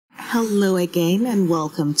Hello again and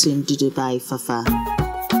welcome to Ndudu by Fafa.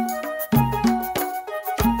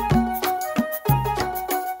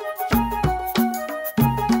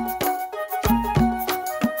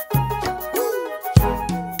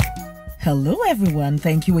 Hello everyone,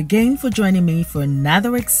 thank you again for joining me for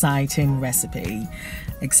another exciting recipe.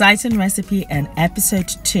 Exciting recipe and episode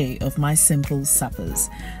 2 of my simple suppers.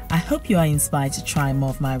 I hope you are inspired to try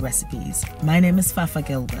more of my recipes. My name is Fafa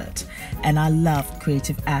Gilbert and I love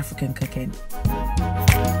creative African cooking.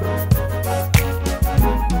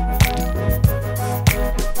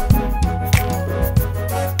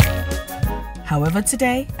 However,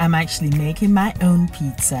 today I'm actually making my own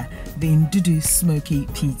pizza, the Ndudu Smoky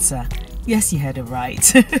Pizza. Yes, you heard it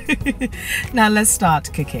right. Now let's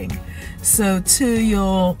start cooking. So to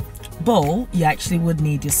your bowl, you actually would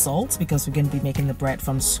need your salt because we're going to be making the bread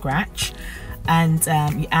from scratch. And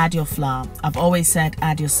you add your flour. I've always said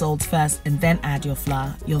add your salt first and then add your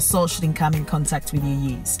flour. Your salt shouldn't come in contact with your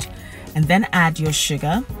yeast. And then add your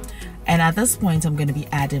sugar. And at this point, I'm going to be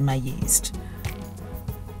adding my yeast.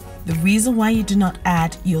 The reason why you do not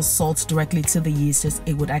add your salt directly to the yeast is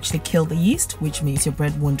it would actually kill the yeast, which means your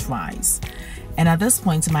bread won't rise. And at this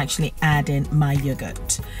point, I'm actually adding my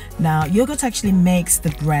yogurt. Now, yogurt actually makes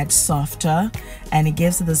the bread softer and it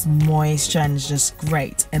gives it this moisture and it's just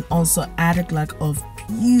great. And also add a glug of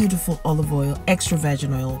beautiful olive oil, extra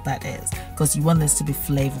virgin oil that is, because you want this to be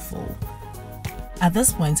flavorful. At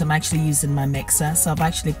this point, I'm actually using my mixer, so I've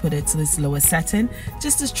actually put it to this lower setting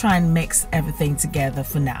just to try and mix everything together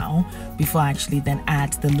for now before I actually then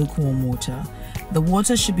add the lukewarm water. The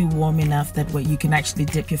water should be warm enough that way you can actually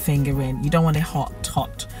dip your finger in. You don't want it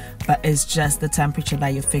hot, but it's just the temperature that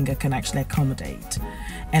your finger can actually accommodate.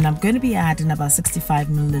 And I'm going to be adding about 65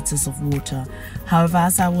 milliliters of water. However,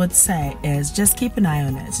 as I would say, is just keep an eye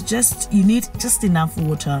on it. You need just enough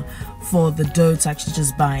water for the dough to actually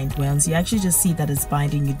just bind. Once you actually just see that it's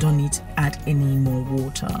binding, you don't need to add any more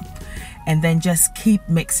water. And then just keep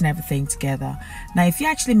mixing everything together. Now, if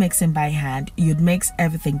you're actually mixing by hand, you'd mix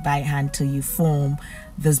everything by hand till you form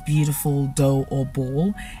this beautiful dough or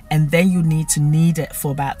ball, and then you need to knead it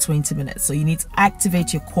for about 20 minutes. So you need to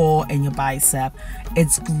activate your core and your bicep.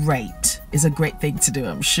 It's great. It's a great thing to do,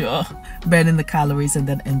 I'm sure. Burning the calories and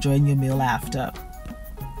then enjoying your meal after.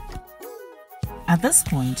 At this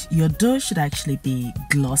point, your dough should actually be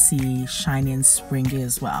glossy, shiny and springy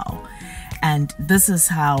as well. And this is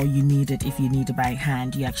how you knead it. If you knead it by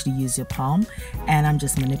hand, you actually use your palm, and I'm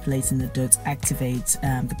just manipulating the dough to activate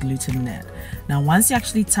the gluten knit. Now once you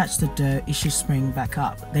actually touch the dough, it should spring back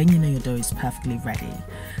up. Then you know your dough is perfectly ready.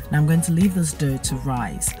 Now I'm going to leave this dough to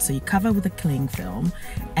rise. So you cover with a cling film,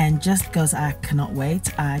 and just because I cannot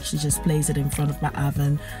wait, I actually just place it in front of my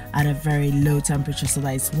oven at a very low temperature so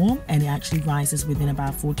that it's warm, and it actually rises within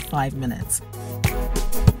about 45 minutes.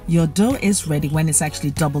 Your dough is ready when it's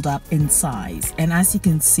actually doubled up in size, and as you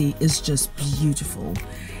can see, it's just beautiful.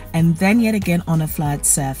 And then yet again on a flat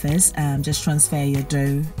surface, just transfer your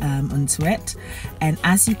dough onto it, and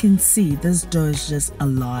as you can see, this dough is just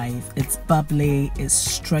alive. It's bubbly, it's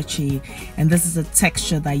stretchy, and this is a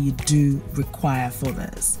texture that you do require for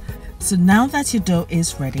this. So now that your dough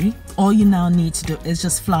is ready, all you now need to do is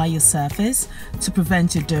just flour your surface to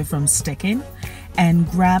prevent your dough from sticking, and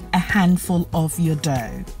grab a handful of your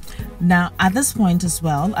dough. Now at this point as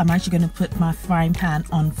well, I'm actually going to put my frying pan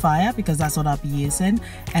on fire because that's what I'll be using,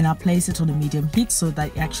 and I'll place it on a medium heat so that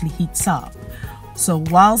it actually heats up. So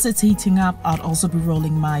whilst it's heating up, I'll also be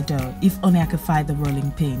rolling my dough. If only I could find the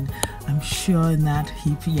rolling pin. I'm sure in that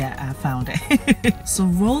heap, yeah, I found it. So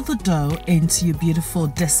roll the dough into your beautiful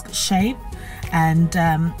disc shape, and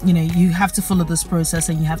you know, you have to follow this process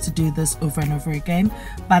and you have to do this over and over again.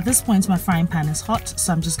 By this point, my frying pan is hot,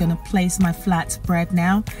 so I'm just going to place my flat bread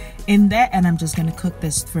now in there, and I'm just going to cook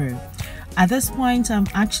this through. At this point, I'm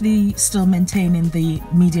actually still maintaining the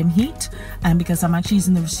medium heat, and because I'm actually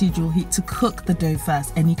using the residual heat to cook the dough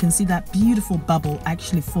first, and you can see that beautiful bubble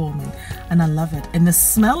actually forming, and I love it. And the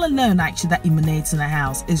smell alone actually that emanates in the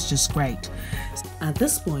house is just great. At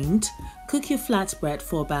this point, cook your flatbread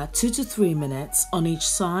for about 2 to 3 minutes on each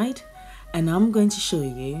side, and I'm going to show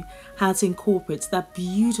you how to incorporate that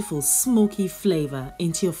beautiful smoky flavor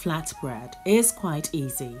into your flatbread. It's quite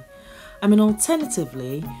easy. I mean,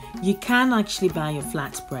 alternatively, you can actually buy your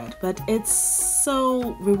flatbread, but it's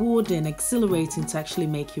so rewarding, exhilarating to actually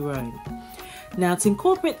make your own. Now, to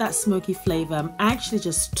incorporate that smoky flavor, I'm actually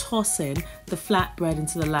just tossing the flatbread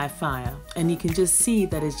into the live fire, and you can just see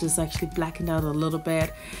that it's just actually blackened out a little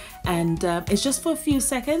bit, and it's just for a few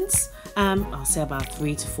seconds. I'll say about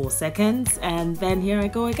 3 to 4 seconds, and then here I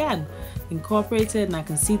go again. Incorporate it, and I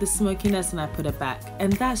can see the smokiness, and I put it back,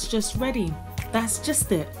 and that's just ready. That's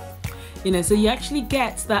just it. so you actually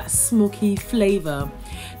get that smoky flavor.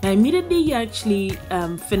 Now immediately you actually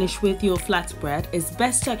finish with your flatbread, it's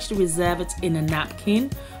best to actually reserve it in a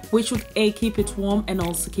napkin, which would keep it warm and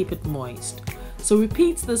also keep it moist. So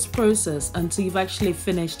repeat this process until you've actually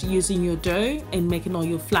finished using your dough and making all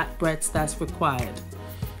your flatbreads that's required.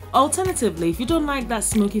 Alternatively, if you don't like that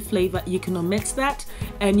smoky flavor, you can omit that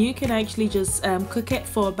and you can actually just cook it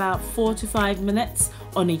for about 4 to 5 minutes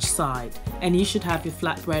on each side, and you should have your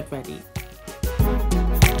flatbread ready.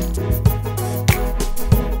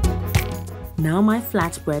 Now my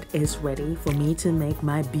flatbread is ready for me to make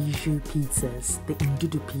my bijou pizzas, the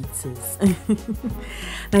Ndudu pizzas.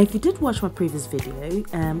 Now if you did watch my previous video,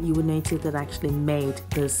 you would notice that I actually made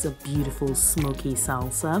this beautiful smoky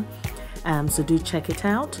salsa. So do check it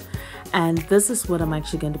out, and this is what I'm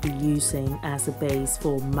actually going to be using as a base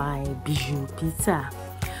for my bijou pizza.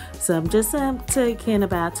 So I'm just taking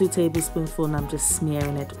about 2 tablespoonfuls and I'm just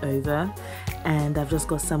smearing it over, and I've just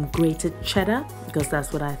got some grated cheddar because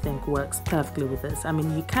that's what I think works perfectly with this. I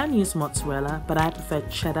mean, you can use mozzarella, but I prefer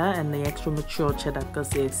cheddar and the extra mature cheddar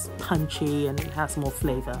because it's punchy and it has more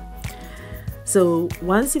flavor. So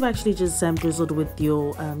once you've actually just drizzled with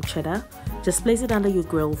your cheddar, just place it under your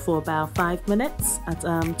grill for about 5 minutes at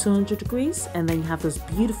 200 degrees, and then you have this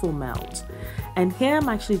beautiful melt. And here I'm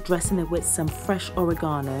actually dressing it with some fresh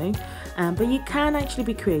oregano, but you can actually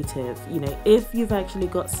be creative. If you've actually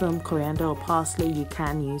got some coriander or parsley, you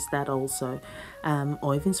can use that also,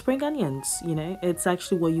 or even spring onions. It's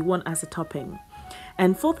actually what you want as a topping.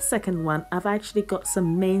 And for the second one, I've actually got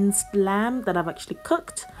some minced lamb that I've actually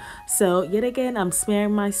cooked. So yet again, I'm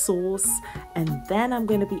smearing my sauce, and then I'm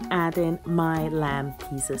going to be adding my lamb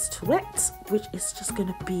pieces to it, which is just going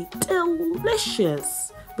to be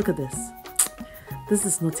delicious. Look at this. This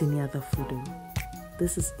is not any other food.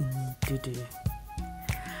 This is Ndudu.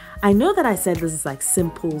 I know that I said this is like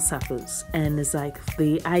simple suppers, and it's like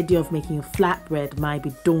the idea of making a flatbread might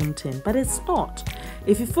be daunting, but it's not.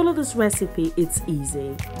 If you follow this recipe, it's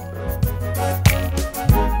easy.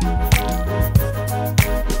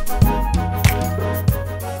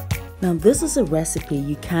 Now this is a recipe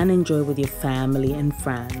you can enjoy with your family and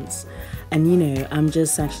friends. And I'm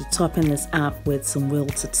just actually topping this up with some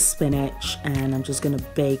wilted spinach, and I'm just going to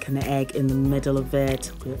bake an egg in the middle of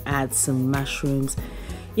it. We'll add some mushrooms.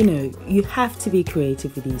 You have to be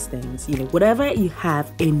creative with these things. Whatever you have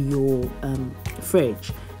in your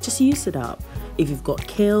fridge, just use it up. If you've got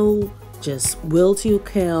kale, just wilt your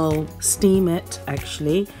kale, steam it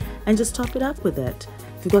actually, and just top it up with it.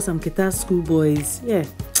 If you've got some Kita schoolboys, yeah,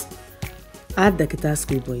 add the Kita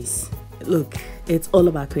schoolboys. Look, it's all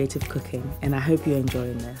about creative cooking, and I hope you're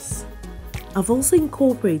enjoying this. I've also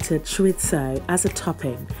incorporated chorizo as a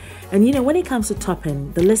topping. And when it comes to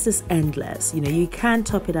topping, the list is endless. You can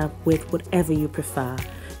top it up with whatever you prefer.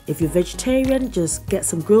 If you're vegetarian, just get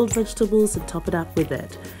some grilled vegetables and top it up with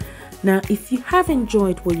it. Now, if you have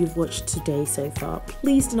enjoyed what you've watched today so far,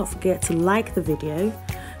 please do not forget to like the video,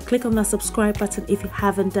 click on that subscribe button if you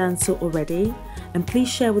haven't done so already, and please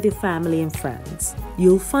share with your family and friends.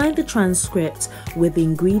 You'll find the transcript with the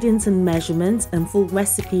ingredients and measurements and full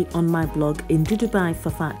recipe on my blog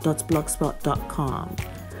ndudubyfafa.blogspot.com.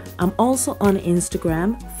 I'm also on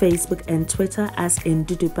Instagram, Facebook and Twitter as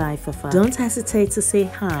Ndudu by Fafa. Don't hesitate to say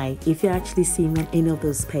hi if you actually see me on any of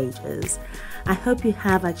those pages. I hope you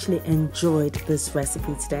have actually enjoyed this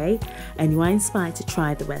recipe today and you are inspired to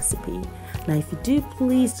try the recipe. Now if you do,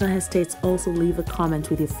 please don't hesitate to also leave a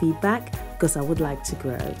comment with your feedback because I would like to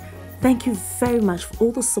grow. Thank you very much for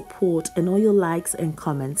all the support and all your likes and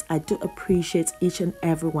comments. I do appreciate each and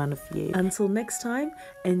every one of you. Until next time,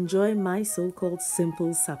 enjoy my so-called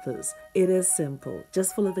simple suppers. It is simple.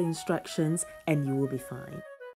 Just follow the instructions and you will be fine.